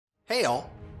Hey all,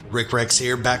 Rick Rex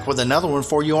here, back with another one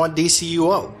for you on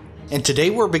DCUO. And today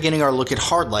we're beginning our look at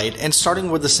Hardlight and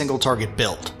starting with the single target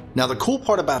build. Now the cool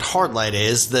part about Hardlight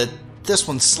is that this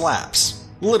one slaps,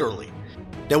 literally.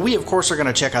 Now we of course are going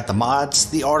to check out the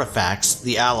mods, the artifacts,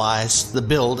 the allies, the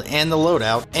build, and the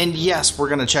loadout, and yes, we're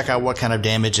going to check out what kind of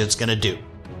damage it's going to do.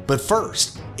 But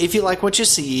first, if you like what you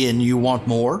see and you want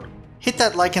more, hit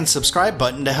that like and subscribe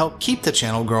button to help keep the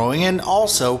channel growing and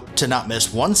also to not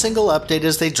miss one single update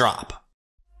as they drop.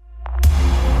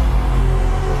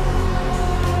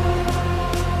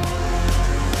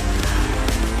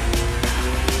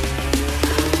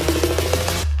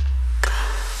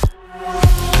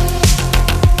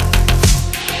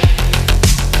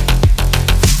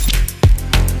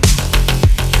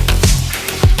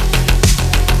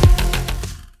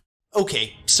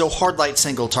 Okay, so Hardlight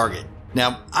single target.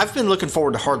 Now, I've been looking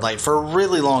forward to Hardlight for a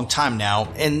really long time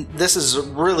now, and this is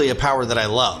really a power that I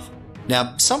love.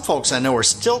 Now, some folks I know are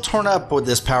still torn up with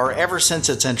this power ever since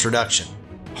its introduction.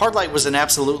 Hardlight was an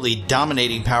absolutely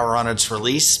dominating power on its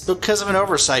release because of an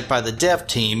oversight by the dev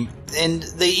team, and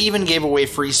they even gave away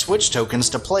free Switch tokens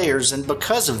to players, and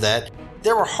because of that,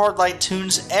 there were Hardlight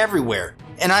tunes everywhere,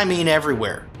 and I mean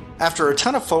everywhere. After a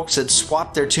ton of folks had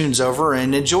swapped their tunes over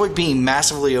and enjoyed being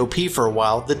massively OP for a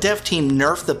while, the dev team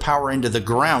nerfed the power into the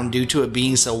ground due to it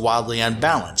being so wildly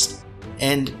unbalanced.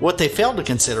 And what they failed to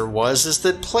consider is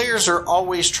that players are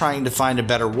always trying to find a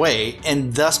better way,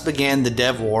 and thus began the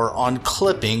dev war on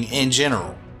clipping in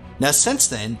general. Now since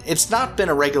then, it's not been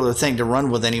a regular thing to run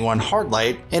with anyone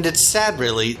Hardlight, and it's sad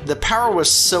really, the power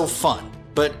was so fun.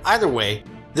 But either way,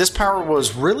 this power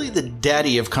was really the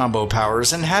daddy of combo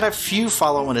powers and had a few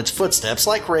follow in its footsteps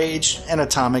like Rage and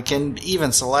Atomic and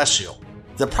even Celestial.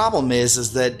 The problem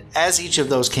is that as each of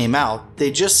those came out,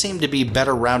 they just seemed to be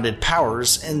better rounded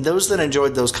powers, and those that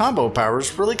enjoyed those combo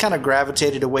powers really kind of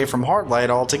gravitated away from Hardlight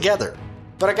altogether.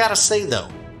 But I gotta say though,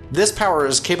 this power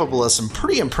is capable of some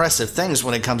pretty impressive things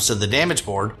when it comes to the damage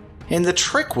board, and the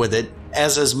trick with it,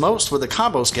 as is most with a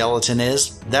combo skeleton,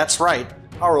 is, that's right,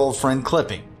 our old friend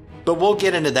clipping. But we'll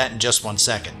get into that in just one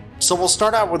second. So we'll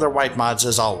start out with our white mods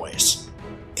as always.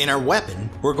 In our weapon,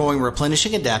 we're going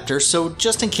replenishing adapter, so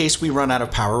just in case we run out of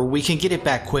power, we can get it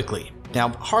back quickly. Now,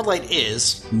 Hardlight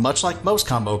is, much like most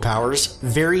combo powers,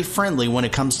 very friendly when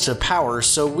it comes to power,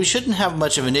 so we shouldn't have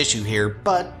much of an issue here,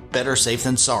 but better safe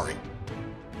than sorry.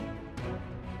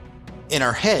 In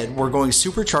our head, we're going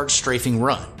supercharged strafing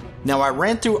run. Now I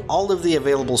ran through all of the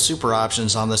available super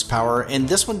options on this power, and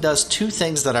this one does two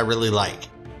things that I really like.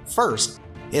 First,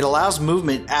 it allows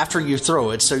movement after you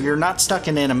throw it so you're not stuck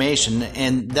in animation,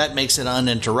 and that makes it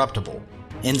uninterruptible.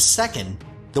 And second,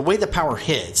 the way the power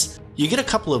hits, you get a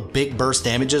couple of big burst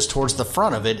damages towards the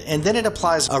front of it, and then it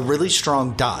applies a really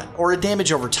strong dot, or a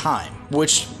damage over time,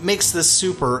 which makes this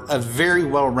super a very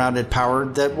well-rounded power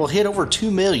that will hit over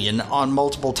 2 million on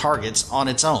multiple targets on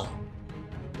its own.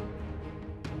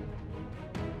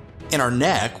 In our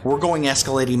neck, we're going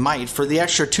escalating might for the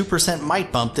extra 2%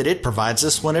 might bump that it provides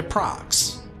us when it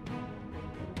procs.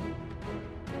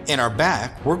 In our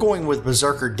back, we're going with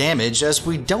berserker damage as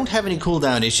we don't have any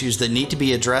cooldown issues that need to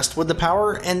be addressed with the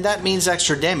power, and that means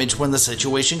extra damage when the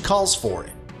situation calls for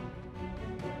it.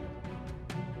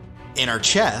 In our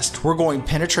chest, we're going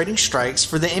penetrating strikes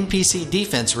for the NPC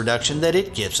defense reduction that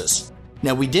it gives us.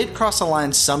 Now we did cross a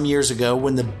line some years ago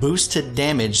when the boosted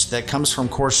damage that comes from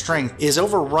core strength is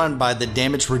overrun by the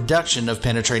damage reduction of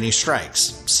penetrating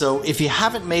strikes. So if you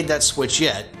haven't made that switch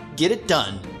yet, get it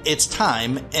done, it's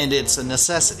time, and it's a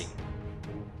necessity.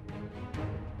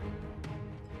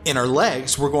 In our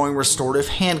legs, we're going restorative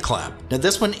hand clap. Now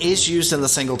this one is used in the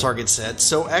single target set,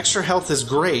 so extra health is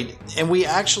great, and we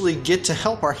actually get to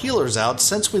help our healers out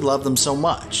since we love them so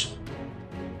much.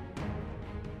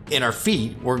 In our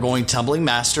feet, we're going Tumbling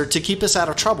Master to keep us out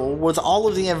of trouble with all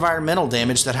of the environmental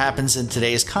damage that happens in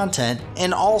today's content,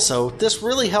 and also, this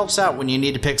really helps out when you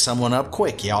need to pick someone up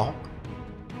quick, y'all.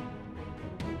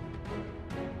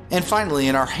 And finally,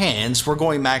 in our hands, we're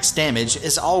going max damage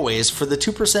as always for the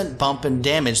 2% bump in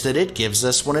damage that it gives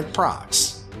us when it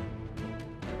procs.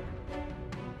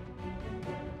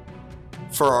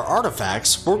 For our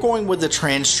artifacts, we're going with the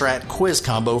Trans Strat Quiz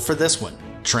combo for this one.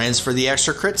 Trans for the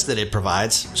extra crits that it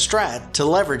provides, Strat to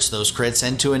leverage those crits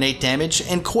into innate damage,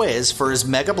 and Quiz for his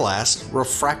Mega Blast,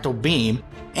 Refractal Beam,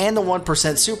 and the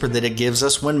 1% super that it gives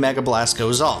us when Mega Blast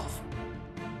goes off.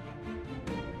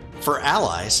 For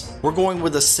allies, we're going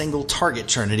with a single target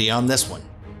trinity on this one.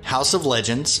 House of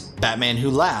Legends, Batman Who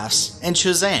Laughs, and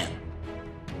Shazam.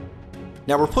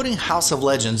 Now we're putting House of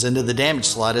Legends into the damage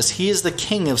slot as he is the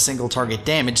king of single target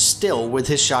damage still with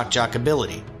his Shock Jock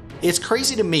ability. It's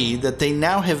crazy to me that they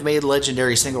now have made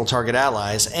legendary single target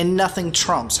allies and nothing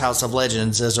trumps House of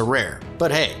Legends as a rare.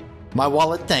 But hey, my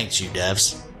wallet thanks you,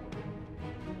 devs.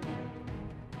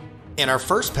 In our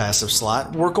first passive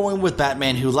slot, we're going with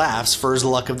Batman Who Laughs for his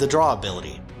Luck of the Draw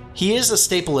ability. He is a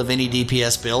staple of any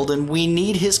DPS build and we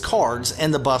need his cards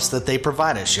and the buffs that they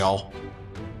provide us, y'all.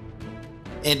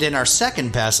 And in our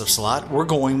second passive slot, we're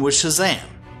going with Shazam.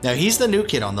 Now he's the new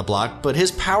kid on the block, but his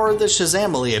Power of the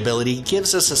Shazamily ability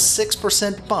gives us a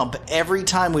 6% bump every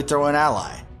time we throw an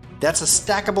ally. That's a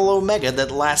stackable Omega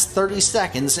that lasts 30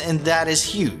 seconds and that is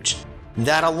huge.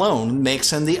 That alone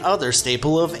makes him the other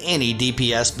staple of any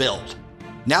DPS build.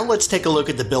 Now let's take a look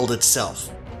at the build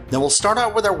itself. Now we'll start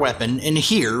out with our weapon, and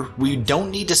here we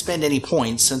don't need to spend any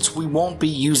points since we won't be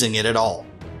using it at all.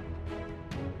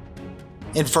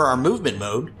 And for our movement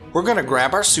mode, we're going to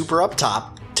grab our super up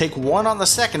top, take one on the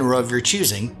second row of your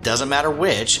choosing, doesn't matter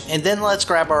which, and then let's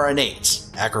grab our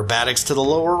innates, acrobatics to the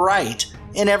lower right,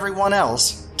 and everyone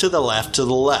else to the left.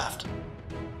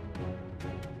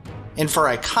 And for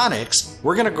iconics,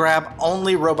 we're going to grab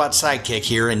only Robot Sidekick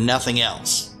here and nothing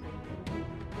else.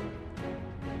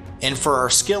 And for our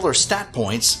skill or stat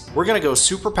points, we're going to go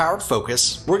super powered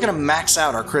focus, we're going to max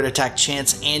out our crit attack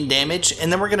chance and damage,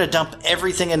 and then we're going to dump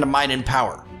everything into might and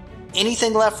power.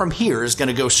 Anything left from here is going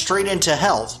to go straight into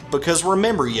health, because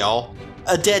remember y'all,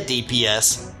 a dead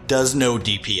DPS does no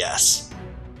DPS.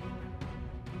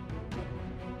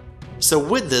 So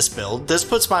with this build, this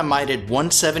puts my might at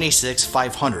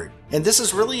 176,500, and this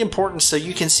is really important so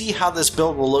you can see how this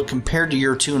build will look compared to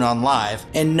your tune on live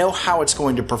and know how it's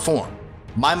going to perform.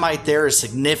 My might there is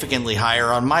significantly higher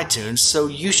on my tunes, so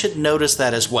you should notice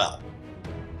that as well.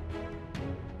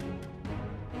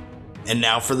 And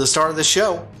now for the start of the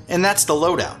show, and that's the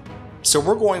loadout. So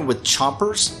we're going with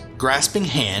Chompers, Grasping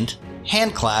Hand,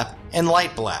 Hand Clap, and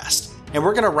Light Blast, and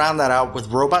we're going to round that out with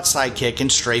Robot Sidekick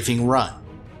and Strafing Run.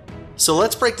 So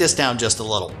let's break this down just a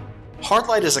little. Hard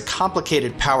Light is a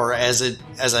complicated power as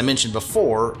I mentioned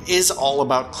before, is all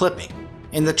about clipping.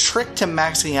 And the trick to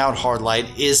maxing out Hard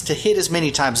Light is to hit as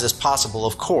many times as possible,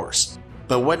 of course.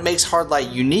 But what makes Hard Light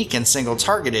unique in single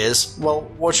target is, well,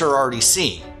 what you're already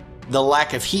seeing. The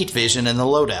lack of heat vision in the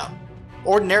loadout.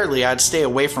 Ordinarily, I'd stay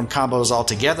away from combos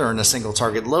altogether in a single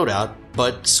target loadout,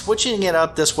 but switching it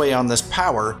up this way on this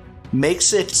power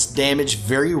makes its damage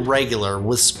very regular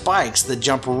with spikes that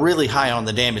jump really high on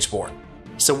the damage board.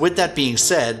 So with that being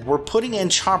said, we're putting in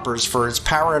Chompers for its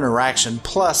power interaction,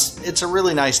 plus it's a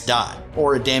really nice dot,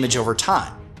 or a damage over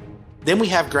time. Then we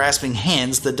have Grasping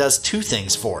Hands that does two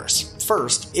things for us.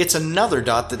 First, it's another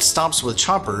dot that stomps with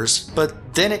Chompers,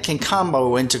 but then it can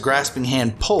combo into Grasping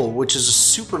Hand Pull, which is a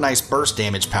super nice burst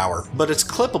damage power, but it's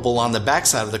clippable on the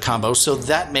backside of the combo, so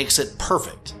that makes it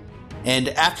perfect. And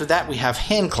after that we have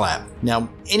Hand Clap. Now,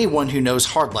 anyone who knows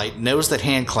Hard Light knows that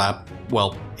Hand Clap,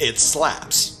 well, it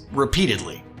slaps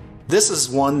repeatedly. This is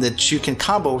one that you can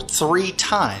combo 3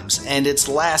 times, and its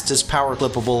last is power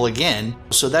clippable again,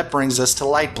 so that brings us to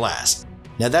Light Blast.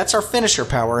 Now that's our finisher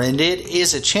power, and it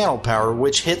is a channel power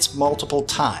which hits multiple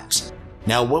times.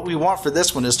 Now what we want for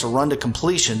this one is to run to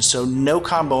completion, so no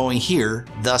comboing here,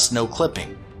 thus no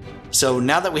clipping. So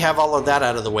now that we have all of that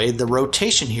out of the way, the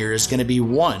rotation here is going to be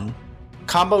 1,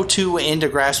 combo 2 into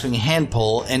Grasping Hand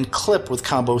Pull, and clip with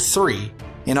combo 3,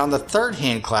 and on the third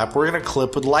Hand Clap we're going to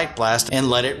clip with Light Blast and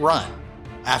let it run.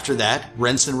 After that,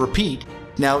 rinse and repeat.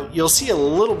 Now you'll see a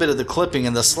little bit of the clipping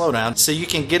in the slowdown so you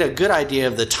can get a good idea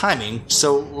of the timing,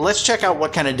 so let's check out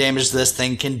what kind of damage this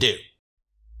thing can do.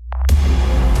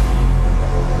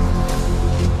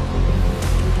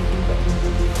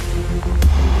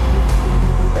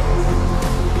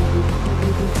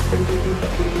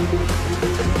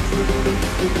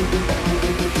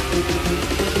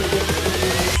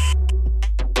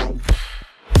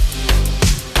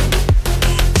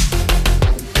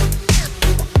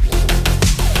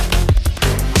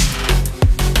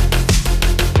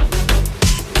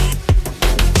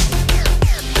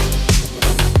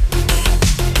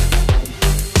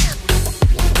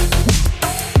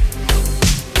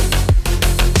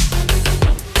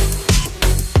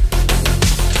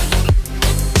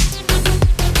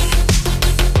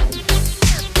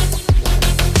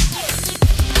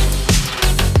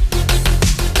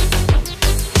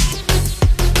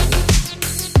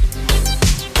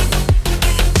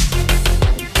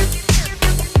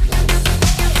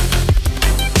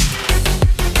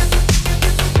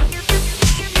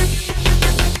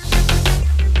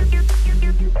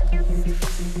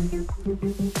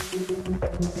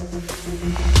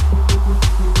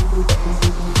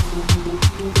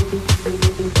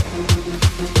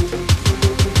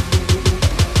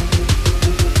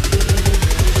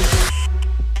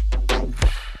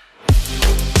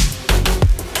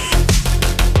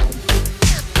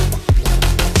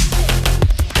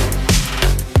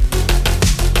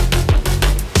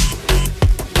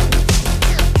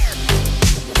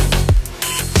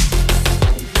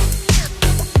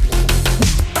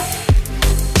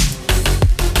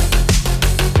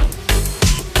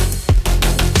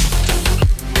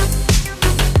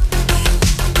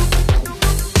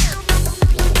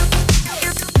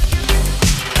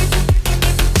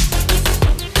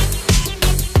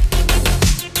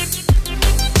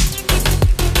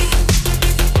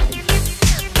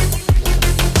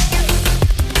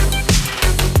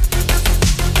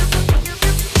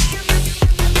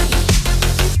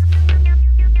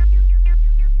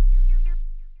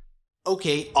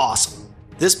 Okay, awesome.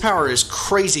 This power is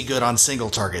crazy good on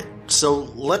single target, so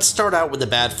let's start out with the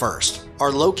bad first.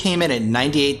 Our low came in at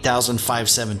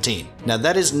 98,517. Now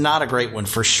that is not a great one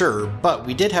for sure, but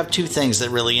we did have two things that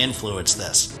really influenced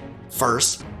this.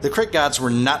 First, the crit gods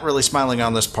were not really smiling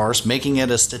on this parse, making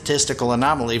it a statistical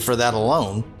anomaly for that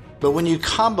alone. But when you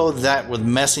combo that with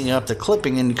messing up the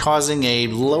clipping and causing a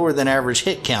lower than average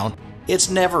hit count,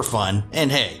 it's never fun,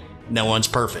 and hey, no one's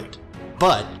perfect.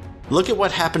 But look at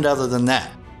what happened other than that.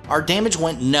 Our damage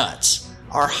went nuts.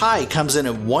 Our high comes in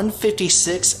at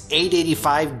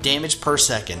 156,885 damage per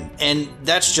second, and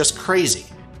that's just crazy.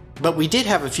 But we did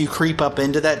have a few creep up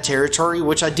into that territory,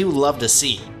 which I do love to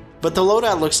see. But the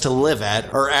loadout looks to live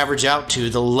at, or average out to,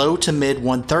 the low to mid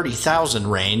 130,000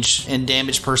 range in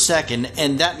damage per second,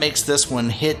 and that makes this one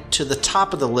hit to the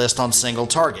top of the list on single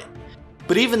target.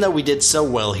 But even though we did so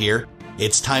well here,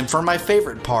 it's time for my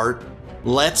favorite part.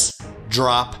 Let's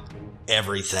drop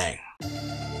everything.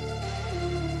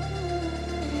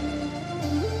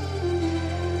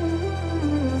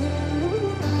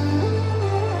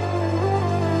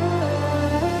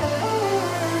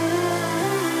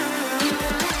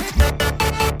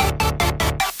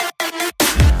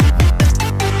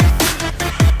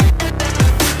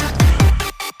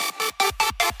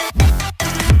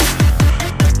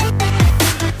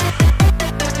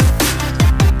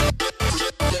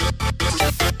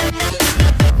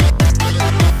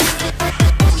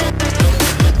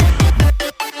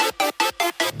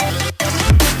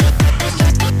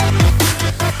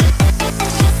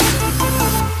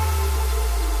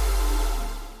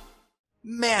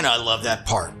 Man, I love that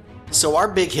part. So our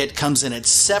big hit comes in at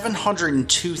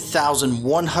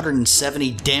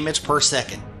 702,170 damage per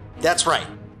second. That's right.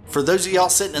 For those of y'all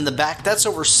sitting in the back, that's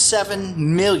over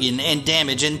 7 million in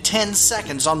damage in 10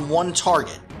 seconds on one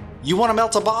target. You want to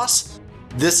melt a boss?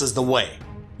 This is the way.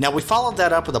 Now we followed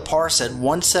that up with a parse at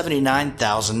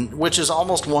 179,000, which is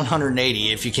almost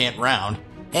 180 if you can't round,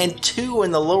 and 2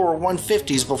 in the lower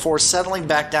 150s before settling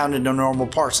back down into normal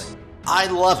parsing. I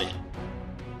love it.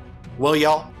 Well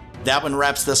y'all, that one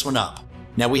wraps this one up.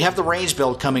 Now we have the range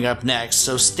build coming up next,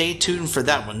 so stay tuned for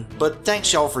that one, but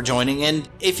thanks y'all for joining, and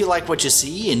if you like what you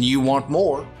see and you want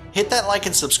more, hit that like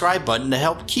and subscribe button to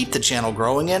help keep the channel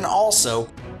growing and also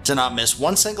to not miss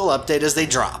one single update as they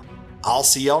drop. I'll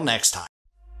see y'all next time.